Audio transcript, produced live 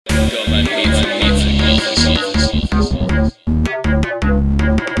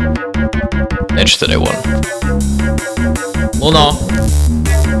interested in one. Well, no.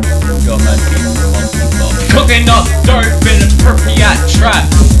 Go ahead, Monky Bars. Cooking up dirt in a Pripyat Trap.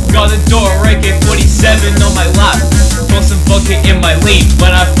 Got a door AK-47 on my lap. Pour some vodka in my leaf.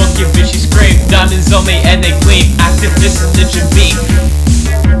 When I fuck your bitch, she scream. Diamonds on me and they gleam. Activist and ninja beat.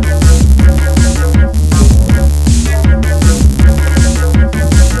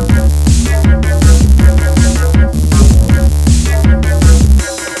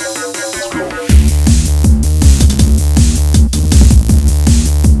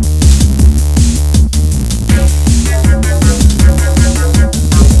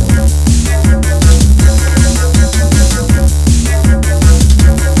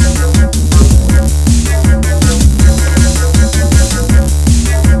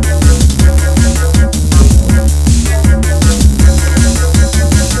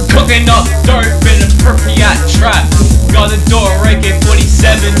 Cooking up dirt in a Pripyat Trap. Got a door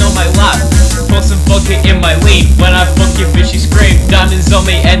AK-47 on my lap. Pour some vodka in my leaf. When I fuck your bitch, she scream. Diamonds on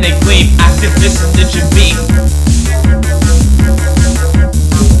me and they gleam. Activist and ninja beat.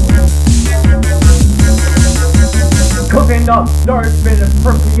 Cooking up dirt in a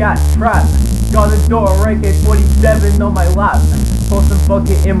Pripyat Trap. Got a door AK-47 on my lap. Pour some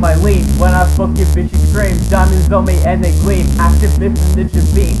vodka in my leaf. When I fuck your bitch, she scream. Diamonds on me and they gleam. Activist and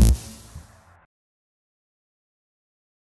ninja beat.